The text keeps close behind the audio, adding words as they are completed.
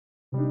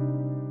Det er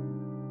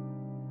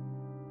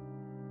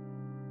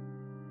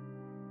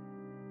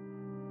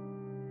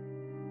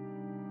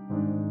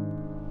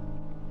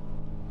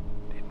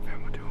den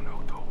 25.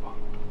 oktober.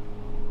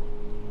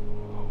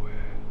 Og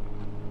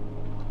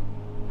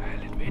der er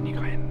lidt vind i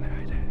grenen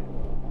her i dag.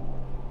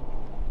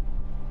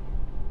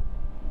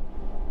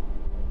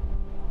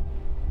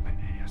 Men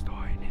jeg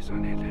står inde i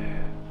sådan et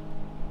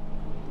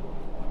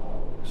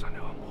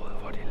område,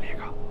 hvor de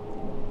ligger.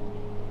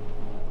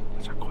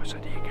 Og så krydser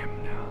de igennem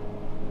her.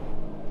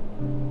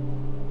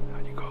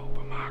 Og de går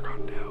på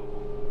markeren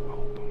derude.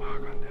 Og på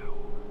markeren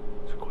derude.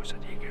 Så krydser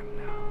de igennem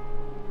her.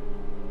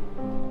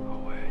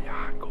 Og jeg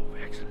har en god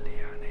veksel lige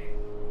hernede.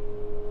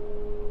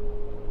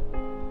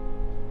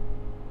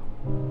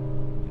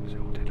 Så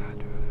det der er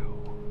dyr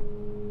derude.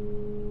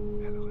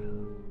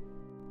 Allerede.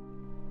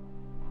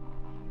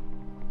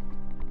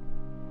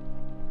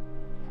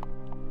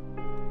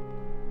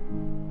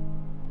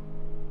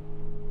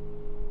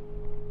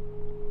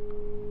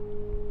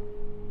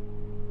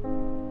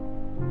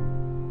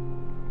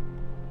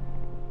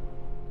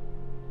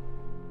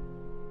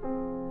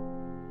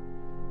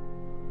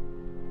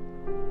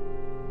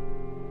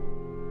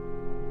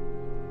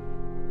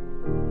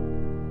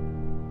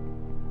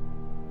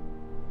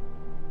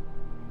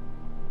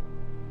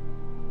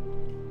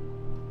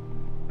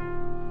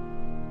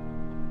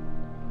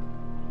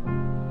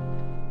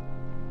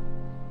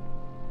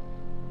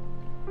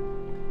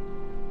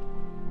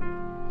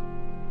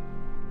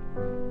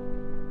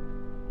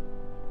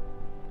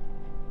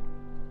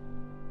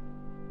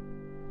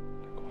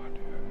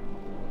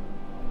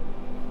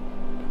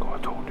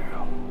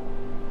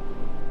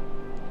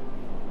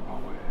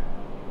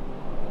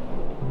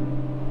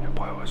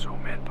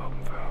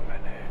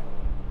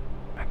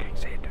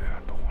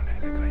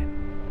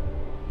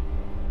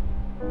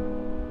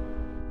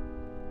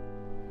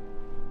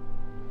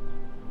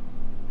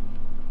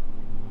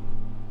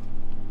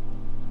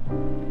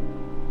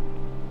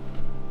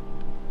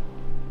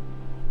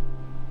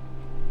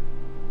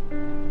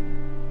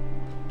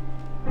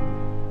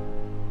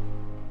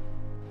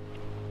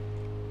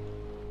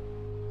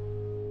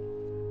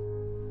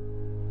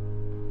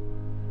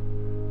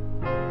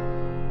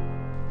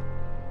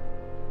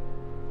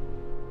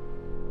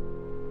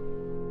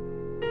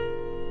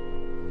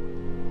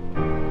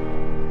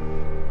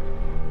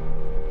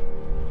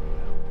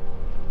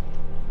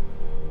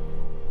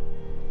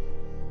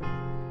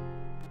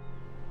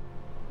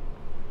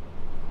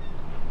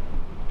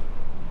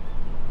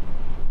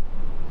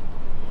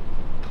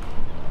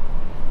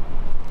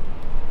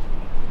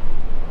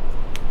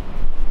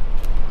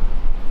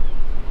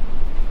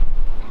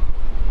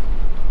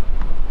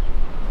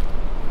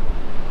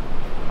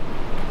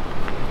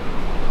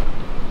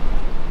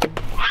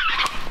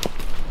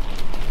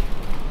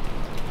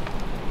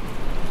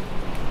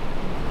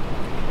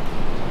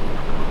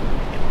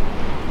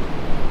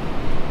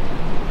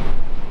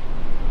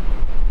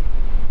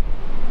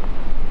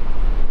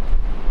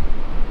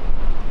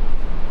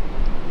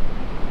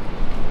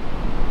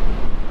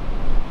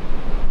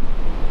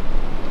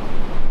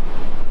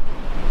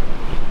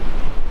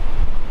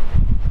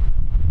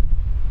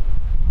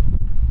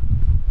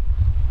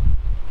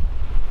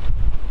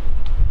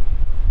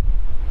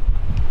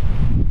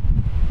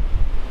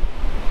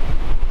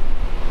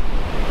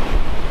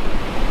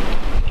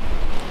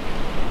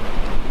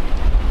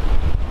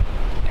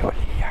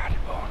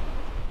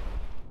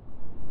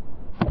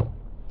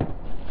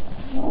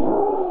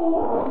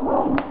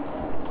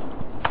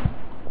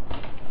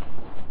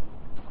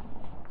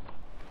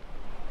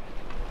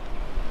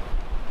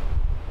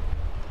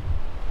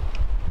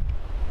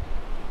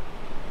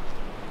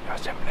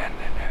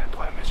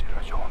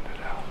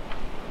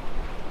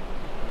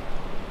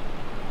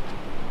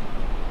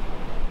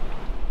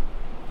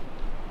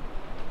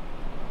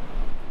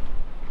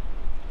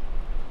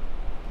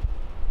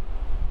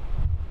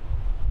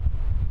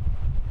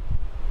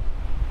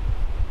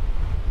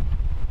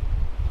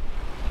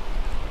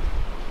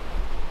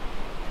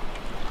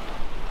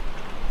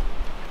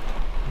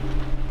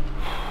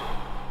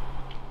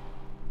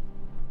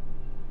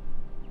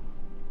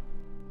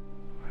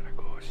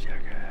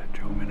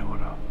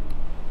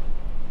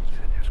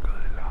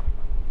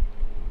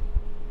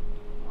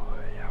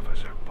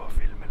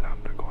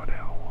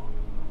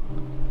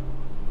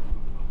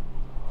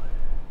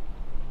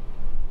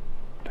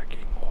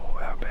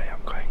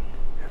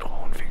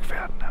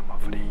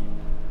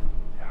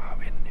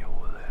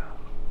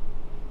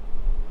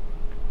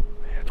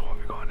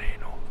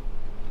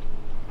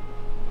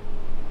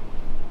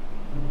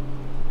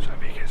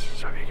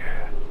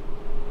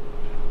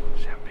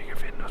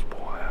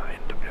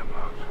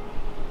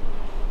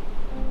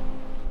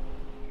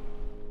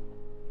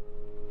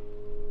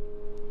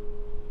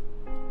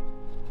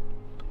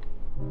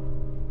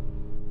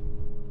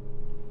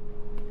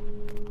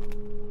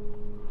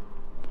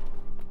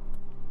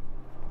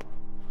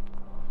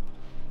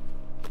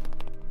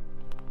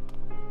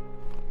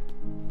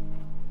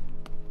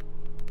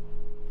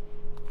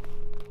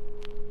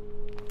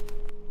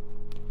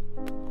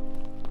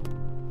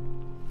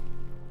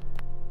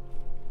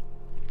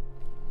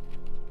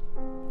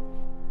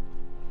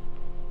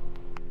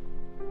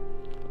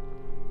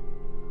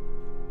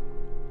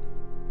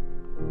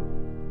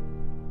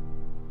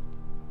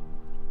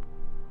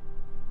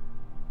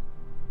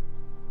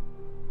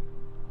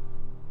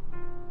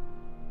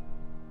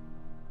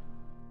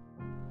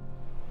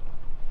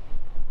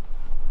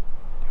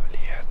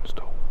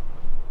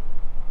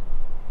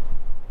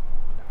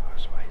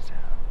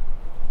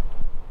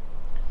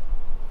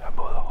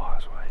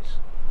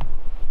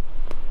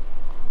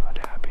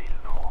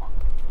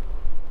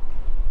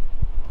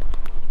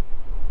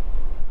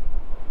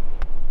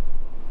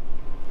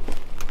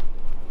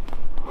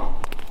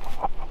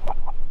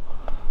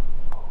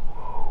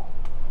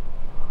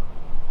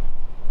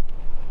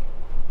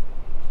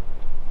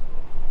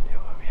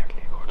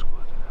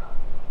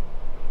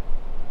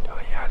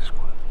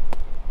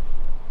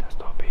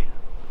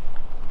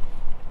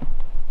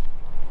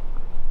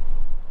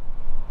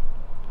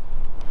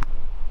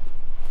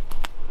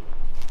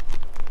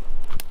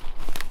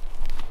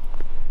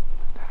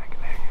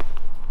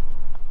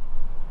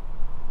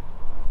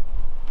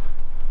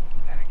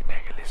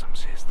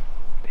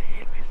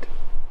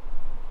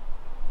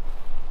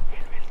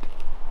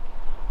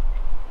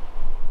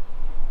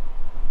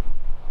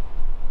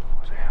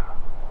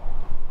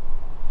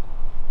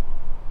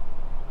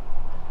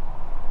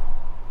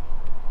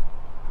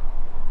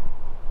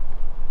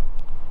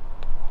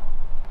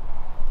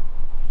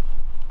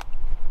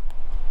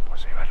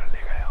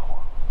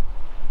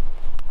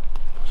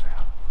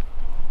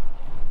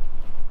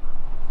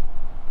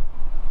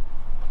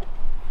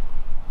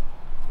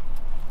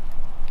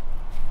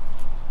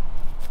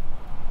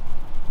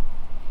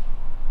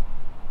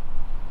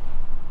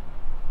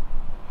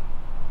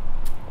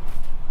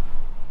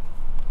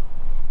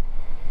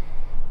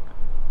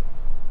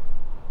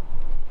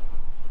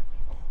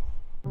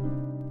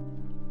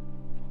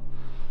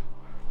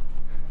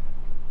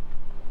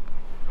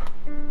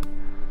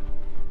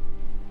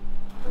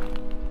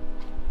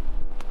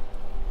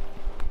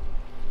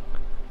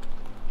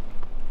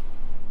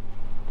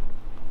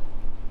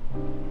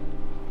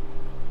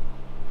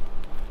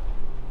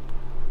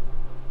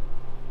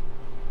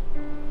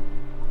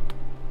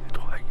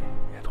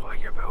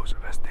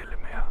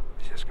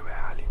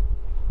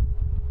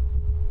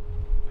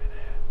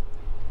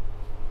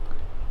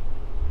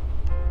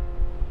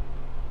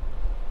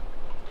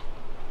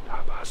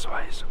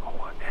 svejs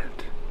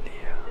overalt lige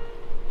her.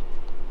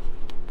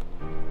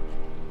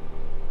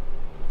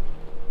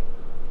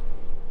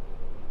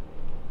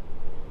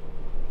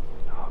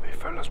 Nå, vi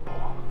følger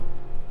spor.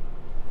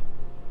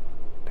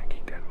 Den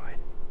gik den vej.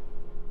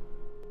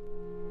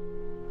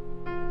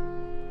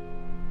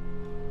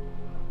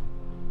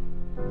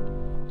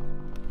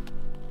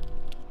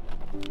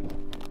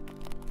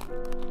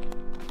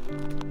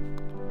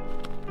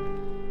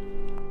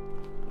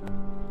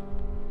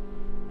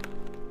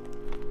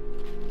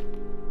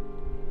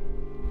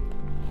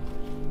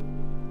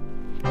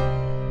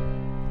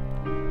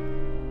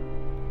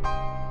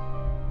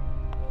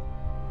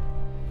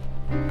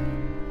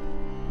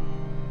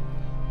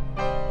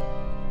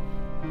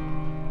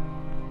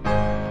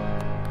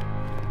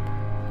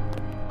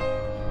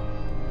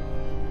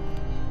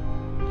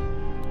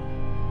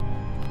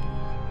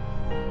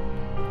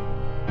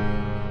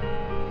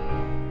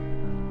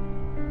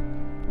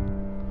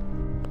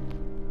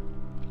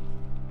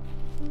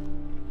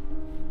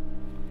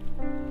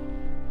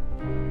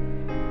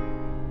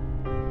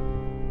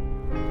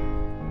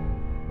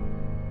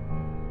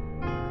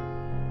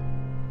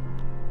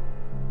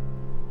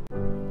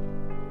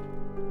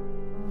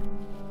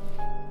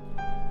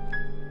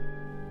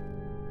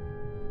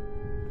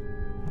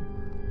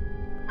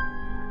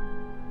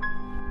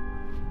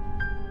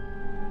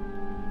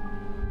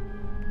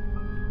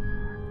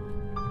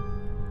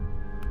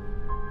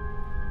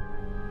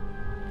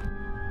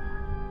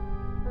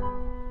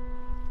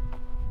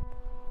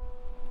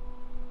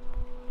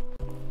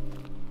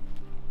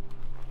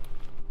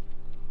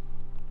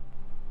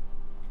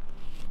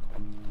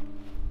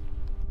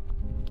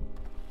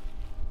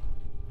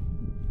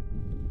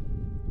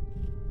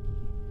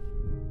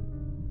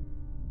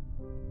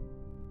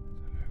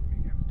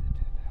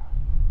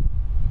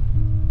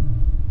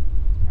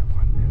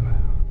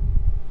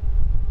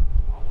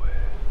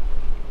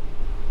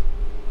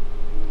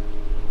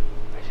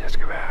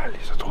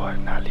 Så tror jeg,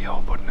 den er lige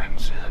over på den anden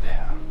side af det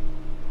her.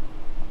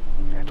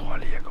 Jeg tror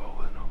lige, jeg går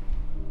ud nu.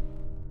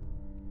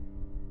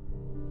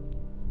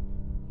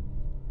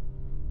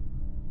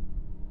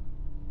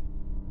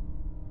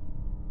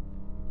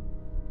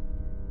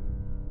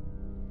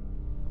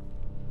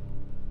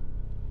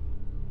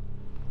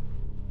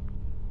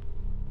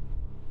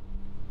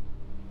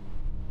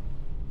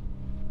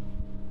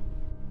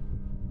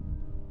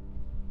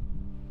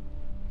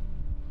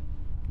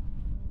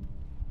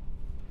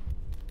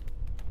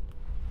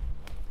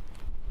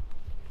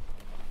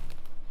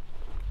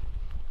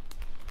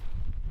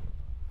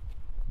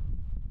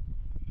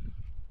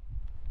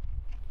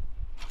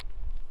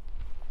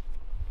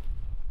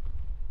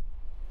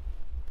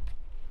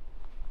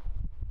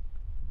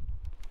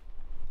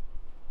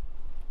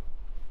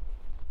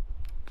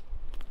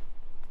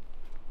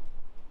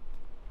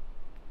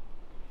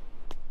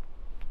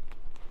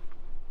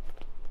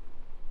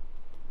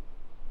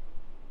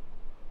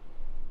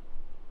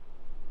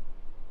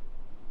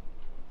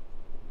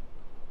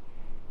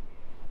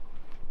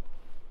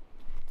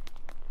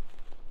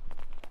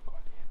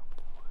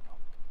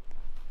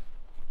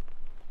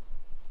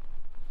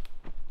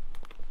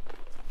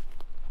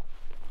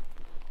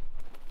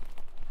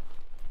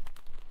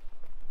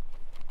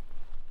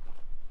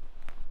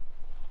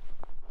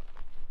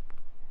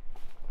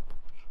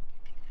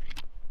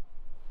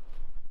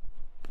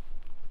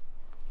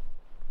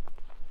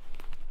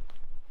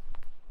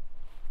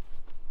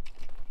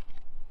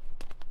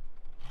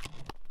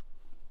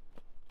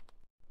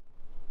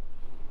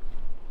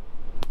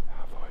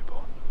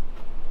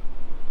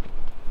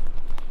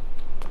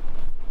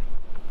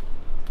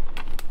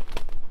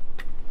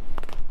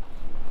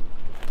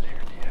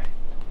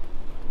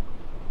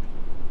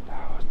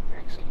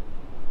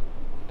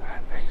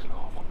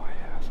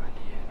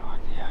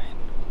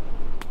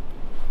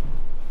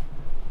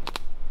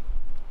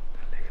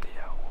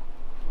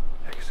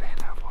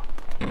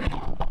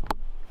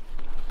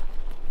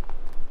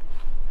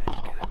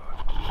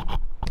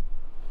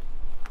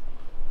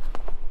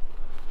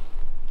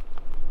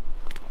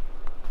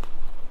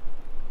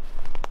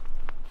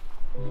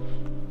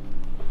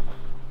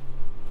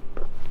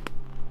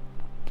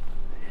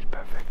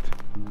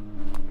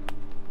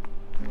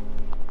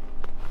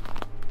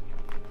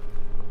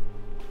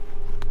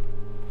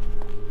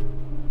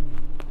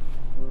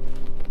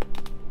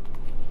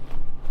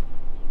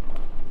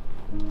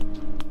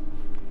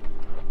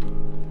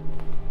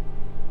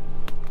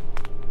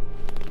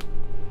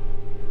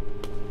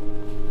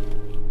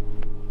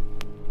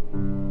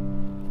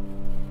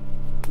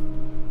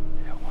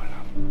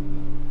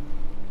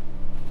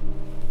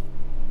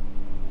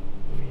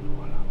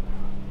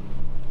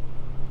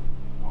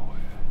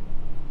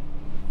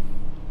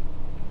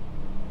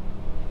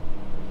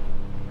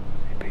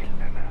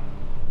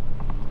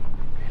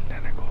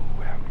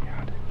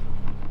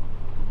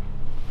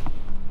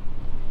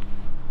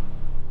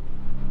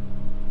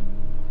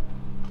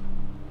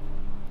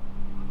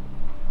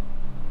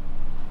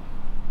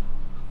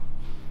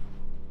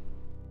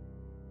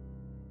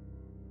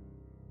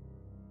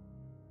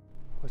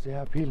 Se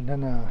her, pilen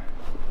den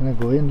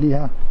er gået ind lige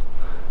her.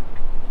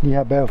 Lige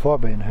her bag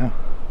forbanen her.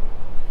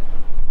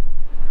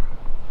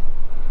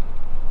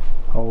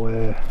 Og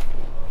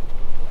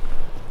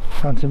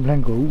så er han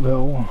simpelthen gået ud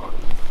herover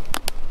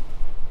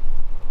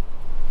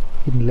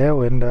i den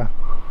lave ende der.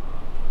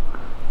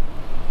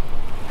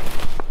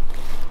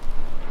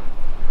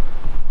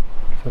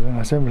 Så den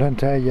har simpelthen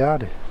taget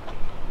hjertet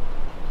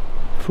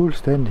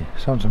fuldstændig,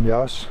 sådan som jeg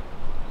også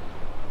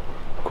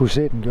kunne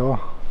se den gjorde.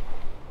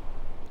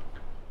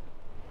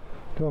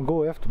 Det var en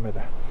god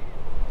eftermiddag.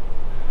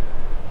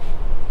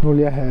 Nu vil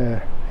jeg have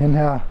hende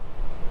her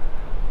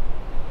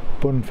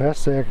bundet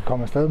fast, så jeg kan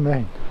komme afsted med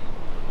hende.